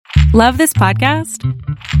Love this podcast?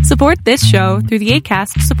 Support this show through the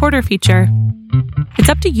Acast supporter feature. It's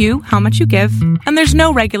up to you how much you give, and there's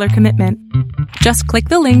no regular commitment. Just click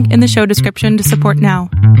the link in the show description to support now.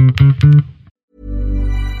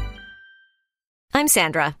 I'm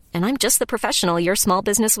Sandra, and I'm just the professional your small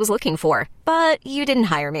business was looking for. But you didn't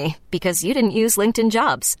hire me because you didn't use LinkedIn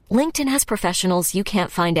Jobs. LinkedIn has professionals you can't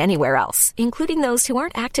find anywhere else, including those who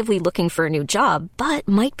aren't actively looking for a new job, but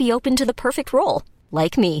might be open to the perfect role,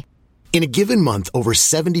 like me. In a given month, over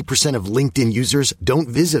 70% of LinkedIn users don't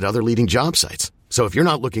visit other leading job sites. So if you're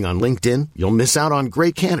not looking on LinkedIn, you'll miss out on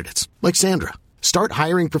great candidates like Sandra. Start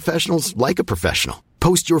hiring professionals like a professional.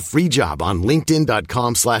 Post your free job on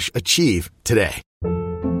linkedin.com/achieve today.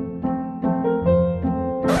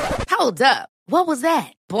 Hold up. What was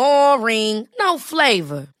that? Boring. No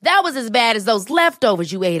flavor. That was as bad as those leftovers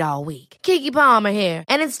you ate all week. Keke Palmer here.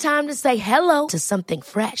 And it's time to say hello to something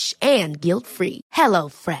fresh and guilt-free. Hello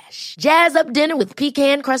Fresh. Jazz up dinner with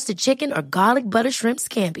pecan-crusted chicken or garlic butter shrimp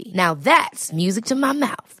scampi. Now that's music to my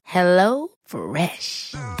mouth. Hello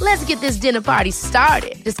Fresh. Let's get this dinner party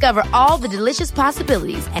started. Discover all the delicious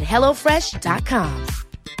possibilities at hellofresh.com.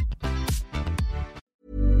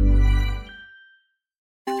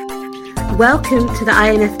 Welcome to the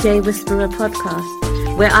INFJ Whisperer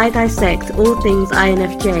podcast, where I dissect all things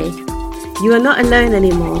INFJ. You are not alone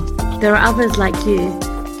anymore. There are others like you.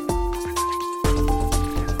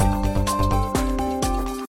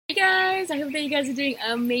 Hey guys, I hope that you guys are doing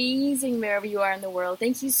amazing wherever you are in the world.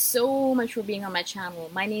 Thank you so much for being on my channel.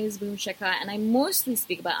 My name is Boom Shaka, and I mostly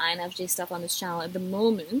speak about INFJ stuff on this channel at the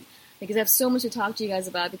moment because I have so much to talk to you guys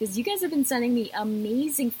about, because you guys have been sending me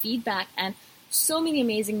amazing feedback and so many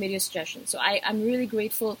amazing video suggestions. So I'm really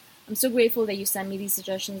grateful. I'm so grateful that you send me these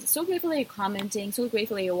suggestions. So grateful that you're commenting. So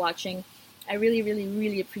grateful that you're watching. I really, really,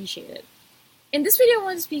 really appreciate it. In this video, I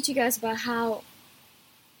want to speak to you guys about how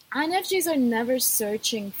INFJs are never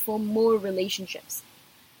searching for more relationships.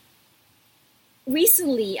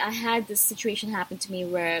 Recently, I had this situation happen to me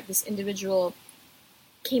where this individual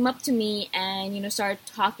came up to me and, started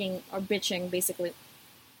talking or bitching, basically.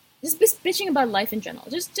 Just bitching about life in general.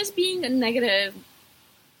 Just being a negative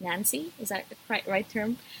Nancy. Is that the right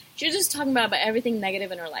term? She was just talking about everything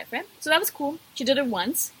negative in her life, right? So that was cool. She did it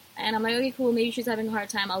once. And I'm like, okay, cool. Maybe she's having a hard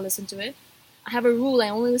time. I'll listen to it. I have a rule. I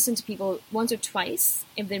only listen to people once or twice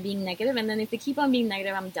if they're being negative. And then if they keep on being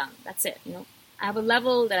negative, I'm done. That's it. I have a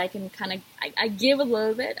level that I can I give a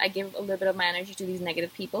little bit. I give a little bit of my energy to these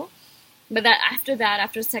negative people. But after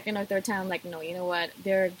the second or third time, I'm like, no, you know what?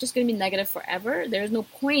 They're just going to be negative forever. There's no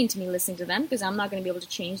point to me listening to them because I'm not going to be able to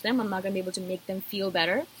change them. I'm not going to be able to make them feel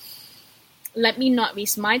better. Let me not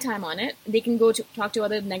waste my time on it. They can go to talk to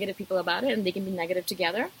other negative people about it, and they can be negative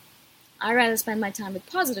together. I'd rather spend my time with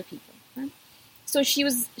positive people. Right? So she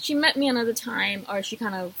met me another time, or she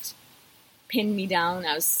kind of pinned me down.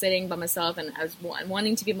 I was sitting by myself, and I was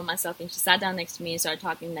wanting to be by myself, and she sat down next to me and started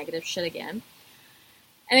talking negative shit again.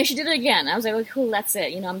 And then she did it again. I was like, cool, that's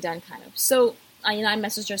it. I'm done, kind of. So, I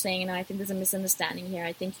messaged her saying, I think there's a misunderstanding here.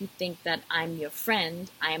 I think you think that I'm your friend.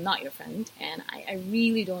 I am not your friend. And I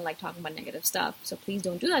really don't like talking about negative stuff. So please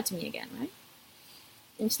don't do that to me again, right?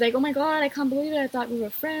 And she's like, oh my God, I can't believe it. I thought we were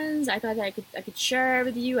friends. I thought that I could share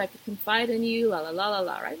with you. I could confide in you, la la la la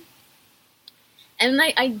la, right? And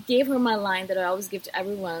then I gave her my line that I always give to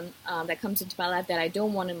everyone that comes into my life that I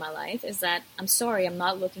don't want in my life, is that I'm sorry, I'm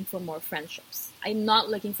not looking for more friendships. I'm not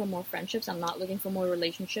looking for more friendships. I'm not looking for more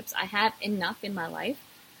relationships. I have enough in my life.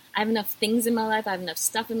 I have enough things in my life. I have enough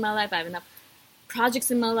stuff in my life. I have enough projects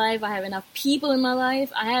in my life. I have enough people in my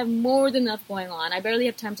life. I have more than enough going on. I barely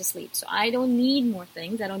have time to sleep. So I don't need more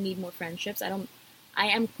things. I don't need more friendships. I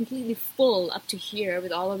am completely full up to here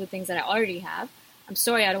with all of the things that I already have. I'm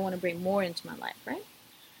sorry, I don't want to bring more into my life, right?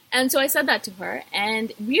 And so I said that to her,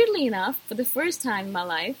 and weirdly enough, for the first time in my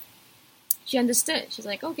life, she understood. She's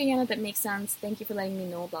like, okay, Yana, that makes sense. Thank you for letting me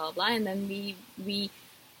know, blah, blah, blah. And then we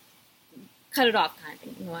cut it off, kind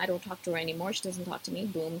of thing. I don't talk to her anymore. She doesn't talk to me.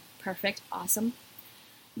 Boom, perfect, awesome.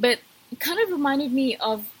 But it kind of reminded me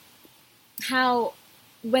of how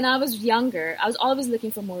when I was younger, I was always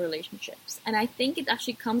looking for more relationships. And I think it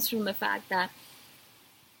actually comes from the fact that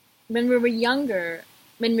when we were younger,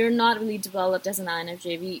 when we're not really developed as an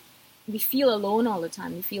INFJ, we feel alone all the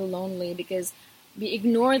time. We feel lonely because we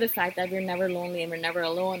ignore the fact that we're never lonely and we're never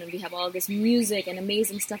alone, and we have all this music and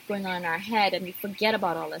amazing stuff going on in our head, and we forget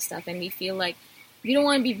about all that stuff, and we feel like we don't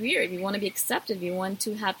want to be weird. We want to be accepted. We want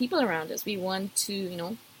to have people around us. We want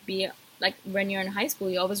to, be like when you're in high school,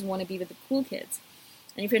 you always want to be with the cool kids.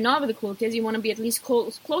 And if you're not with the cool kids, you want to be at least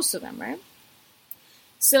close to them, right?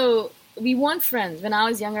 So we want friends. When I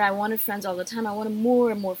was younger, I wanted friends all the time. I wanted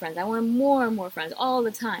more and more friends. I wanted more and more friends all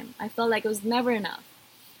the time. I felt like it was never enough.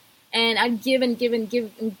 And I'd give and give and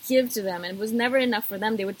give and give to them, and it was never enough for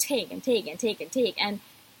them. They would take and take and take and take, and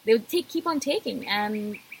they would keep on taking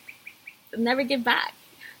and never give back.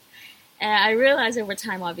 And I realized over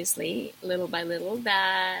time, obviously, little by little,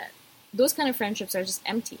 that those kind of friendships are just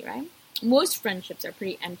empty, right? Most friendships are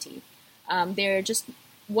pretty empty. They're just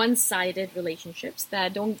one-sided relationships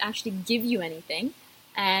that don't actually give you anything.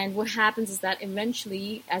 And what happens is that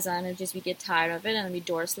eventually, as INFJs, we get tired of it and we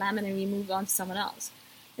door slam and then we move on to someone else.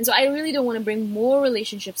 And so I really don't want to bring more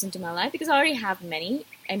relationships into my life because I already have many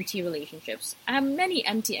empty relationships. I have many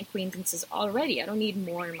empty acquaintances already. I don't need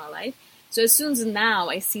more in my life. So as soon as now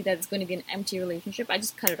I see that it's going to be an empty relationship, I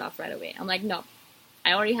just cut it off right away. I'm like, no,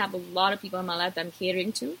 I already have a lot of people in my life that I'm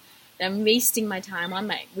catering to, that I'm wasting my time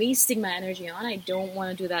on, wasting my energy on. I don't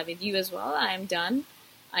want to do that with you as well. I'm done.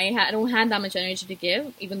 I don't have that much energy to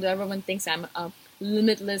give, even though everyone thinks I'm a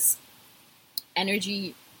limitless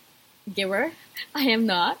energy giver. I am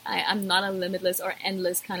not. I'm not a limitless or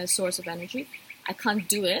endless kind of source of energy. I can't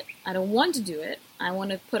do it. I don't want to do it. I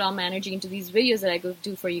want to put all my energy into these videos that I go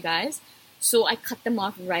do for you guys. So I cut them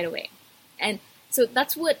off right away. And so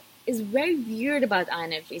that's what is very weird about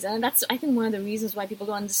INFJs. And that's, I think, one of the reasons why people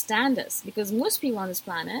don't understand us. Because most people on this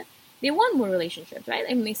planet, they want more relationships, right?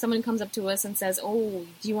 I mean, if someone comes up to us and says, oh,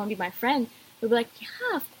 do you want to be my friend? We'll be like,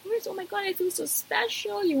 yeah, of course. Oh my God, I feel so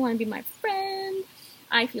special. You want to be my friend?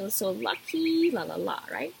 I feel so lucky, la la la,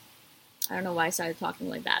 right? I don't know why I started talking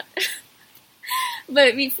like that.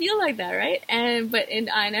 But we feel like that, right? But in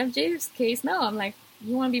INFJ's case, no. I'm like,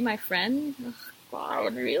 you want to be my friend? Oh,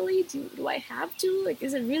 God, really? Do I have to? Like,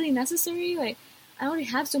 is it really necessary? Like, I already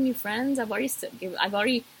have so many friends.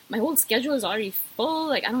 My whole schedule is already full.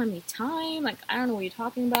 Like, I don't have any time. Like, I don't know what you're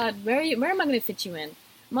talking about. Where am I going to fit you in?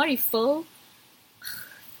 I'm already full.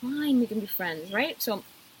 Fine, we can be friends, right? So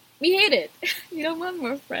we hate it. We don't want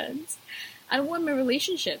more friends. I don't want more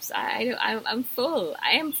relationships. I'm full.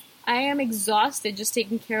 I am exhausted just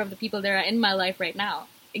taking care of the people that are in my life right now.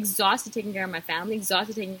 Exhausted taking care of my family.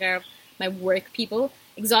 Exhausted taking care of my work people.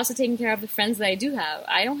 Exhausted taking care of the friends that I do have.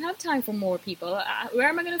 I don't have time for more people. Where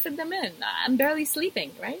am I going to fit them in? I'm barely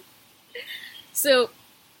sleeping, right? So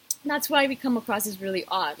that's why we come across as really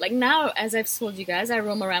odd. Like now, as I've told you guys, I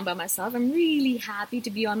roam around by myself. I'm really happy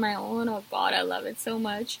to be on my own. Oh God, I love it so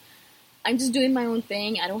much. I'm just doing my own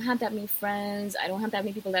thing. I don't have that many friends. I don't have that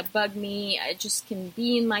many people that bug me. I just can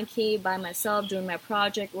be in my cave by myself, doing my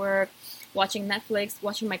project work, watching Netflix,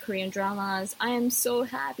 watching my Korean dramas. I am so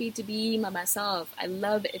happy to be by myself. I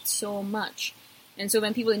love it so much. And so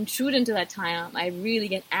when people intrude into that time, I really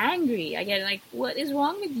get angry. I get like, what is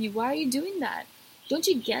wrong with you? Why are you doing that? Don't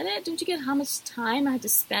you get it? Don't you get how much time I had to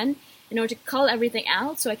spend in order to cull everything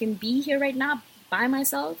out so I can be here right now by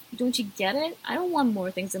myself? Don't you get it? I don't want more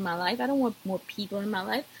things in my life. I don't want more people in my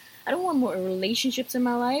life. I don't want more relationships in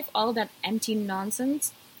my life. All that empty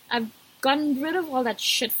nonsense. I've gotten rid of all that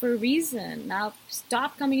shit for a reason. Now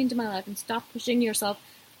stop coming into my life and stop pushing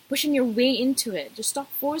your way into it. Just stop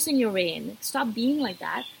forcing your way in. Stop being like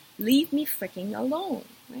that. Leave me freaking alone,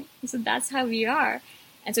 right? And so that's how we are.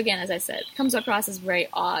 And so again, as I said, it comes across as very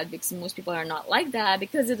odd because most people are not like that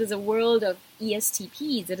because it is a world of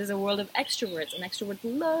ESTPs. It is a world of extroverts. And extroverts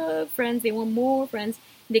love friends. They want more friends.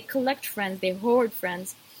 They collect friends. They hoard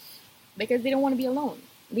friends because they don't want to be alone.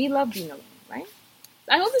 We love being alone, right?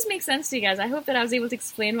 I hope this makes sense to you guys. I hope that I was able to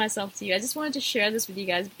explain myself to you. I just wanted to share this with you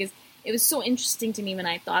guys because it was so interesting to me when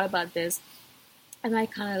I thought about this. And I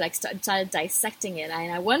kind of like started dissecting it.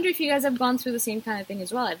 And I wonder if you guys have gone through the same kind of thing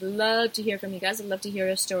as well. I'd love to hear from you guys. I'd love to hear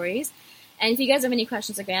your stories. And if you guys have any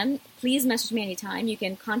questions again, please message me anytime. You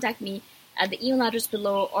can contact me at the email address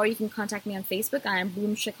below, or you can contact me on Facebook. I am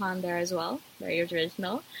Boom Shakhan there as well. Very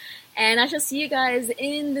original. And I shall see you guys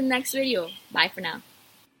in the next video. Bye for now.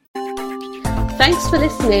 Thanks for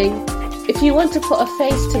listening. If you want to put a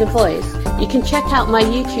face to the voice, you can check out my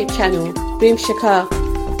YouTube channel, Boom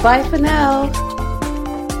Shakhan. Bye for now.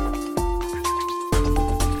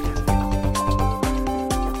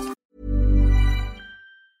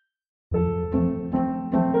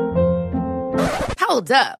 Hold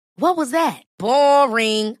up. What was that?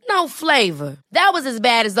 Boring. No flavor. That was as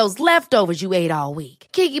bad as those leftovers you ate all week.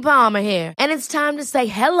 Keke Palmer here. And it's time to say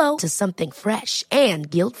hello to something fresh and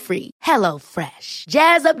guilt-free. Hello Fresh.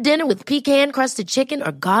 Jazz up dinner with pecan-crusted chicken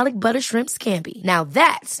or garlic butter shrimp scampi. Now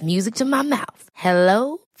that's music to my mouth.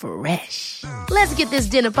 Hello Fresh. Let's get this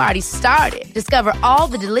dinner party started. Discover all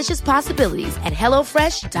the delicious possibilities at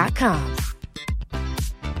HelloFresh.com.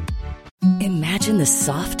 Imagine the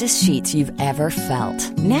softest sheets you've ever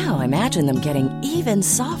felt. Now imagine them getting even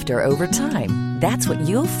softer over time. That's what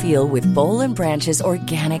you'll feel with Boll & Branch's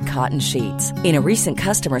organic cotton sheets. In a recent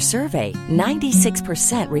customer survey,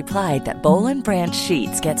 96% replied that Boll & Branch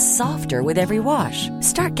sheets get softer with every wash.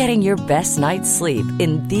 Start getting your best night's sleep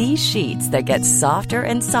in these sheets that get softer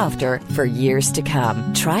and softer for years to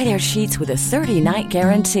come. Try their sheets with a 30-night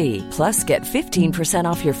guarantee. Plus, get 15%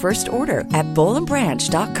 off your first order at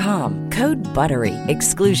bollandbranch.com. Code BUTTERY.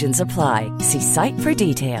 Exclusions apply. See site for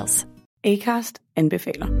details. Acast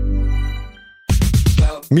anbefaler.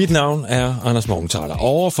 Mit navn er Anders Morgenthaler.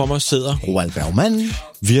 Over for mig sidder Roald Bergmann.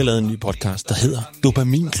 Vi har lavet en ny podcast, der hedder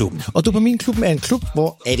Dopaminklubben. Og Dopaminklubben er en klub,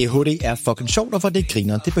 hvor ADHD er fucking sjovt, og hvor det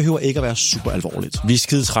griner. Det behøver ikke at være super alvorligt. Vi er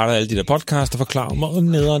skide trætte af alle de der podcasts, der forklarer mig og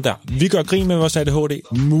nederen der. Vi gør grin med vores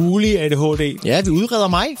ADHD. Mulig ADHD. Ja, vi udreder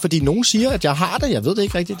mig, fordi nogen siger, at jeg har det. Jeg ved det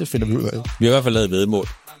ikke rigtigt, det finder vi ud af. Vi har i hvert fald lavet væddemål.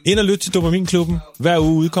 Ind og lyt til Dopaminklubben. Hver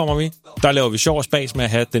uge udkommer vi. Der laver vi sjov og spas med at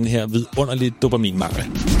have den her vidunderlige dopaminmangel.